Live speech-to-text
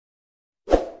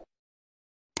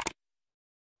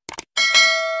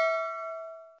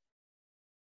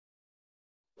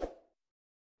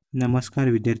नमस्कार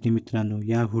विद्यार्थी मित्रांनो,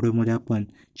 या व्हिडिओमध्ये आपण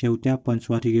चौथ्या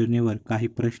पंचवार्षिक योजनेवर काही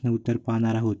प्रश्न उत्तर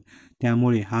पाहणार आहोत.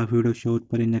 त्यामुळे हा व्हिडिओ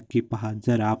शेवटपर्यंत नक्की पहा.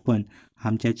 जर आपण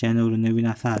आमच्या चॅनलवर नवीन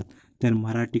असाल तर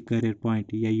मराठी करिअर पॉईंट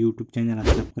या यूट्यूब चॅनलला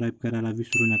सबस्क्राईब करायला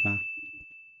विसरू नका.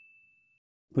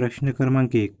 प्रश्न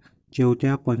क्रमांक 1.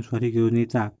 चौथ्या पंचवार्षिक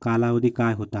योजनेचा कालावधी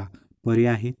काय होता?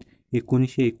 पर्याय आहेत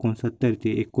 1969 ते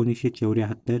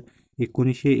 1974,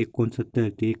 1969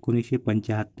 ते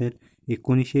 1975,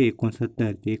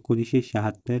 1969 ते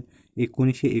 1976,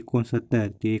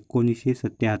 1969 ते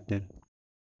 1977.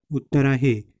 उत्तर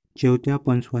आहे चौथ्या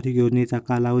पंचवार्षिक योजनेचा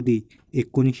कालावधी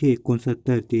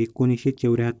 1969 ते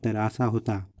 1974 असा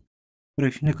होता.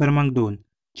 प्रश्न क्रमांक 2.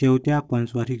 चौथ्या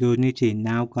पंचवार्षिक योजनेचे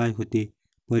नाव काय होते?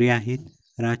 पर्याय आहेत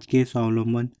राजकीय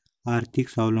स्वावलंबन, आर्थिक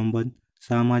स्वावलंबन,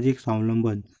 सामाजिक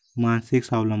स्वावलंबन, मानसिक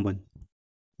स्वावलंबन.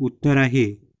 उत्तर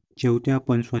आहे चौथ्या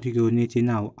पंचवार्षिक योजनेचे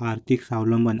नाव आर्थिक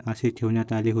स्वावलंबन असे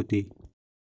ठेवण्यात आले होते.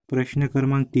 प्रश्न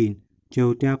क्रमांक 3.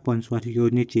 चौथ्या पंचवार्षिक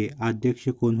योजनेचे अध्यक्ष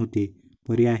कोण होते?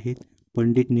 पर्याय आहेत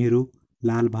पंडित नेहरू,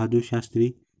 लाल बहादूर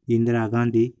शास्त्री, इंदिरा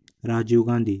गांधी, राजीव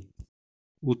गांधी.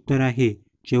 उत्तर आहे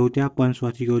चौथ्या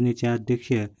पंचवार्षिक योजनेच्या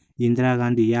अध्यक्ष इंदिरा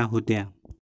गांधी या होत्या.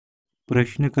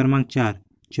 प्रश्न क्रमांक 4.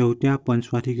 चौथ्या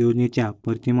पंचवार्षिक योजनेच्या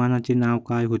प्रतिमानाचे नाव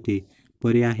काय होते?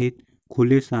 पर्याय आहेत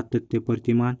खुले सातत्य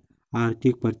प्रतिमान,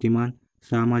 आर्थिक प्रतिमान,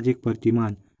 सामाजिक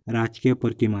प्रतिमान, राजकीय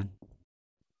प्रतिमान.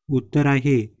 उत्तर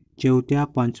आहे चौथ्या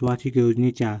पंचवार्षिक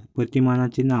योजनेच्या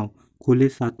प्रतिमानाचे नाव खुले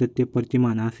सातत्य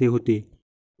प्रतिमान असे होते.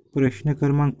 प्रश्न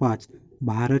क्रमांक 5.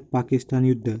 भारत-पाकिस्तान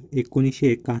युद्ध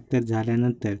 1971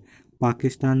 झाल्यानंतर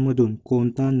पाकिस्तानमधून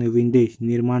कोणता नवीन देश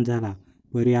निर्माण झाला?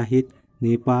 पर्याय आहेत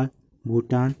नेपाळ,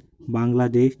 भूटान,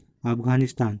 बांगलादेश,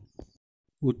 अफगाणिस्तान.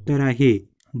 उत्तर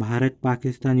आहे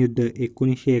भारत-पाकिस्तान युद्ध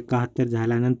 1971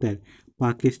 झाल्यानंतर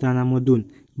पाकिस्तानामधून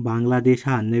बांगलादेश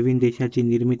हा नवीन देशाची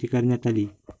निर्मिती करण्यात आली.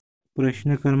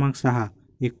 प्रश्न क्रमांक 6.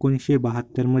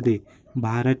 1972 मध्ये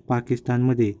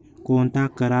भारत-पाकिस्तानमध्ये कोणता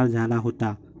करार झाला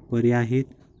होता? पर्याय आहेत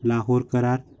लाहोर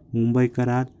करार, मुंबई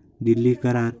करार, दिल्ली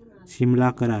करार,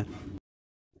 शिमला करार.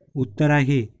 उत्तर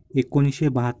आहे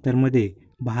 1972 मध्ये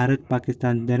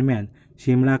भारत-पाकिस्तान दरम्यान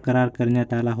शिमला करार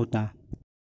करण्यात आला होता.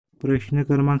 प्रश्न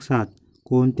क्रमांक 7.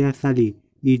 कोणत्या साली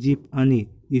इजिप्त आणि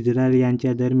इस्रायल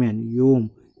यांच्या दरम्यान योम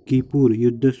किपूर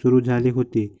युद्ध सुरू झाले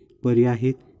होते? पर्याय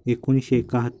आहेत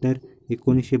 1971,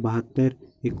 1972,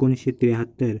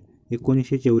 1973,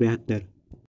 1974.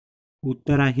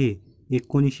 उत्तर आहे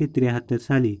 1973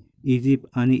 साली इजिप्त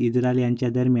आणि इस्रायल यांच्या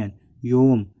दरम्यान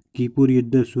योम किपूर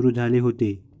युद्ध सुरू झाले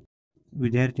होते.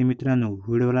 विद्यार्थी मित्रांनो,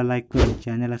 व्हिडिओला लाईक करून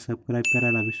चॅनलला सबस्क्राईब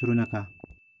करायला विसरू नका.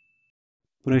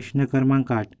 प्रश्न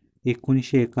क्रमांक 8.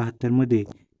 1971 मध्ये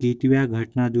कितव्या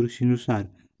घटनादुरुस्तीनुसार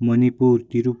मणिपूर,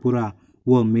 त्रिपुरा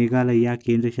व मेघालय या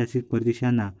केंद्रशासित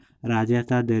प्रदेशांना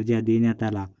राज्याचा दर्जा देण्यात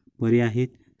आला? पर्याय आहेत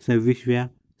 26व्या,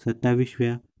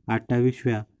 27व्या,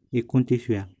 28व्या,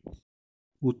 29व्या.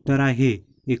 उत्तर आहे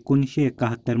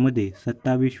 1971 मध्ये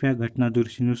 27व्या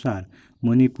घटनादुरुस्तीनुसार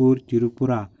मणिपूर,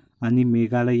 त्रिपुरा आणि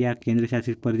मेघालय या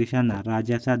केंद्रशासित प्रदेशांना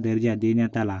राज्याचा दर्जा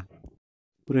देण्यात आला.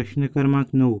 प्रश्न क्रमांक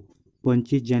 9.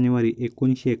 25 जानेवारी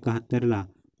 1971ला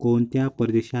कोणत्या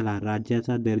प्रदेशाला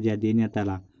राज्याचा दर्जा देण्यात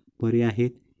आला? पर्याय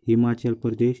आहेत हिमाचल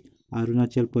प्रदेश,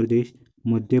 अरुणाचल प्रदेश,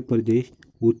 मध्य प्रदेश,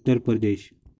 उत्तर प्रदेश.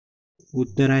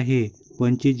 उत्तर आहे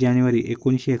 25 जानेवारी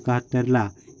 1971ला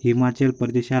हिमाचल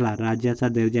प्रदेशाला राज्याचा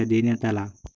दर्जा देण्यात आला.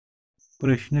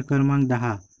 प्रश्न क्रमांक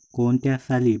 10. कोणत्या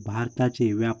साली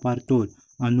भारताचे व्यापार तोल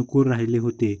अनुकूल राहिले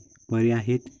होते? पर्याय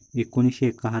आहेत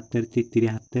 1971 ते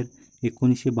 73,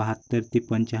 1972 ते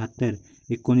 75,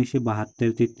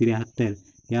 1972 ते 73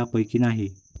 यापैकी नाही.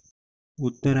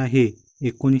 उत्तर आहे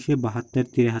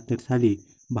 1972-73 साली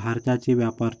भारताचे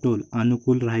व्यापार तोल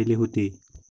अनुकूल राहिले होते.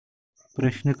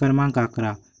 प्रश्न क्रमांक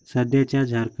 11. सध्याच्या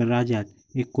झारखंड राज्यात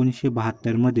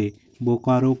 1972 मध्ये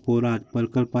बोकारो पोलाद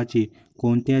प्रकल्पाची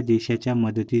कोणत्या देशाच्या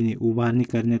मदतीने उभारणी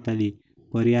करण्यात आली?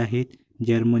 पर्याय आहेत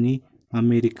जर्मनी,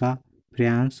 अमेरिका,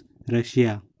 फ्रान्स,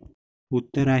 रशिया.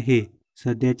 उत्तर आहे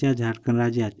सध्याच्या झारखंड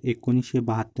राज्यात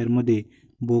 1972 मध्ये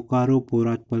बोकारो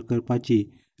पोलाद प्रकल्पाची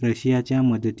रशियाच्या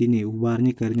मदतीने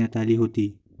उभारणी करण्यात आली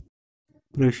होती.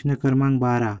 प्रश्न क्रमांक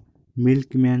 12.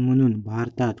 मिल्कमॅन म्हणून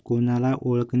भारतात कोणाला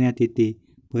ओळखण्यात येते?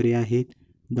 पर्याय आहेत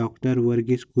doctor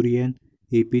Verghese Kurian,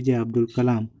 APJ Abdul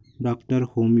Kalam, doctor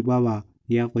Homi Bhabha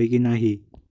यापैकी नाही.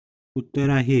 उत्तर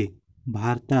आहे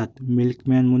भारतात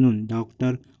मिल्कमॅन म्हणून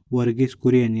डॉक्टर वर्गीस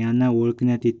कुरियन यांना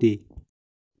ओळखण्यात येते.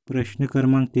 प्रश्न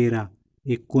क्रमांक 13.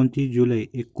 29 जुलै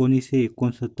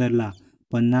 1969ला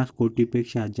 50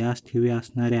 कोटीपेक्षा जास्त ठेवी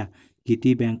असणाऱ्या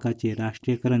किती बँकांचे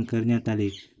राष्ट्रीयकरण करण्यात आले?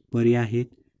 पर्याय आहेत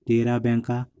 13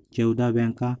 बँका, 14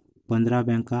 बँका, 15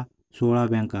 बँका, 16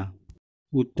 बँका.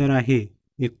 उत्तर आहे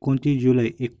 29 जुलै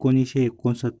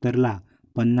 1969ला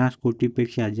 50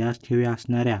 कोटीपेक्षा जास्त ठेवी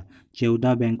असणाऱ्या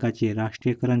 14 बँकांचे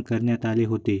राष्ट्रीयकरण करण्यात आले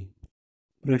होते.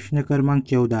 प्रश्न क्रमांक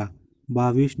 14.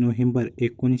 22 नोव्हेंबर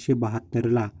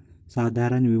 1972ला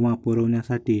साधारण विमा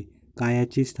पुरवण्यासाठी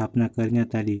कायाची स्थापना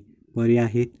करण्यात आली? पर्याय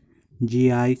आहेत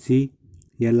GIC,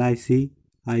 LIC,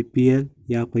 IPL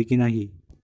यापैकी नाही.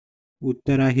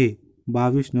 उत्तर आहे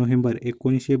 22 नोव्हेंबर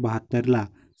 1972ला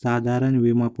साधारण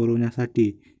विमा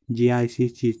पुरवण्यासाठी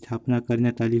GICची स्थापना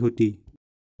करण्यात आली होती.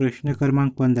 प्रश्न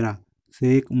क्रमांक 15.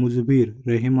 शेख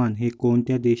मुजीबुर रहमान हे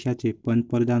कोणत्या देशाचे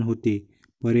पंतप्रधान होते?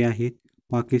 पर्याय आहेत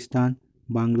पाकिस्तान,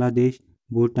 बांगलादेश,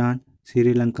 भूटान,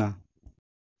 श्रीलंका.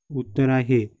 उत्तर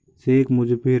आहे शेख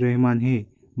मुजीबुर रहमान हे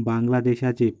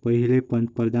बांगलादेशाचे पहिले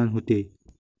पंतप्रधान होते.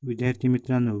 विद्यार्थी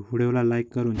मित्रांनो, व्हिडिओला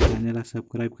लाईक करून चॅनलला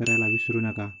सबस्क्राईब करायला विसरू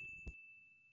नका.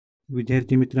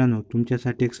 विद्यार्थी मित्रांनो,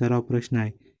 तुमच्यासाठी एक सराव प्रश्न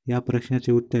आहे. या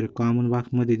प्रश्नाचे उत्तर कॉमेंट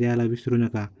बॉक्समध्ये द्यायला विसरू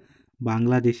नका.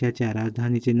 बांगलादेशाच्या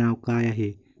राजधानीचे नाव काय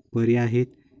आहे? पर्याय आहेत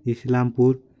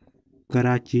इस्लामपूर,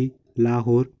 कराची,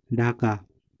 लाहोर, ढाका.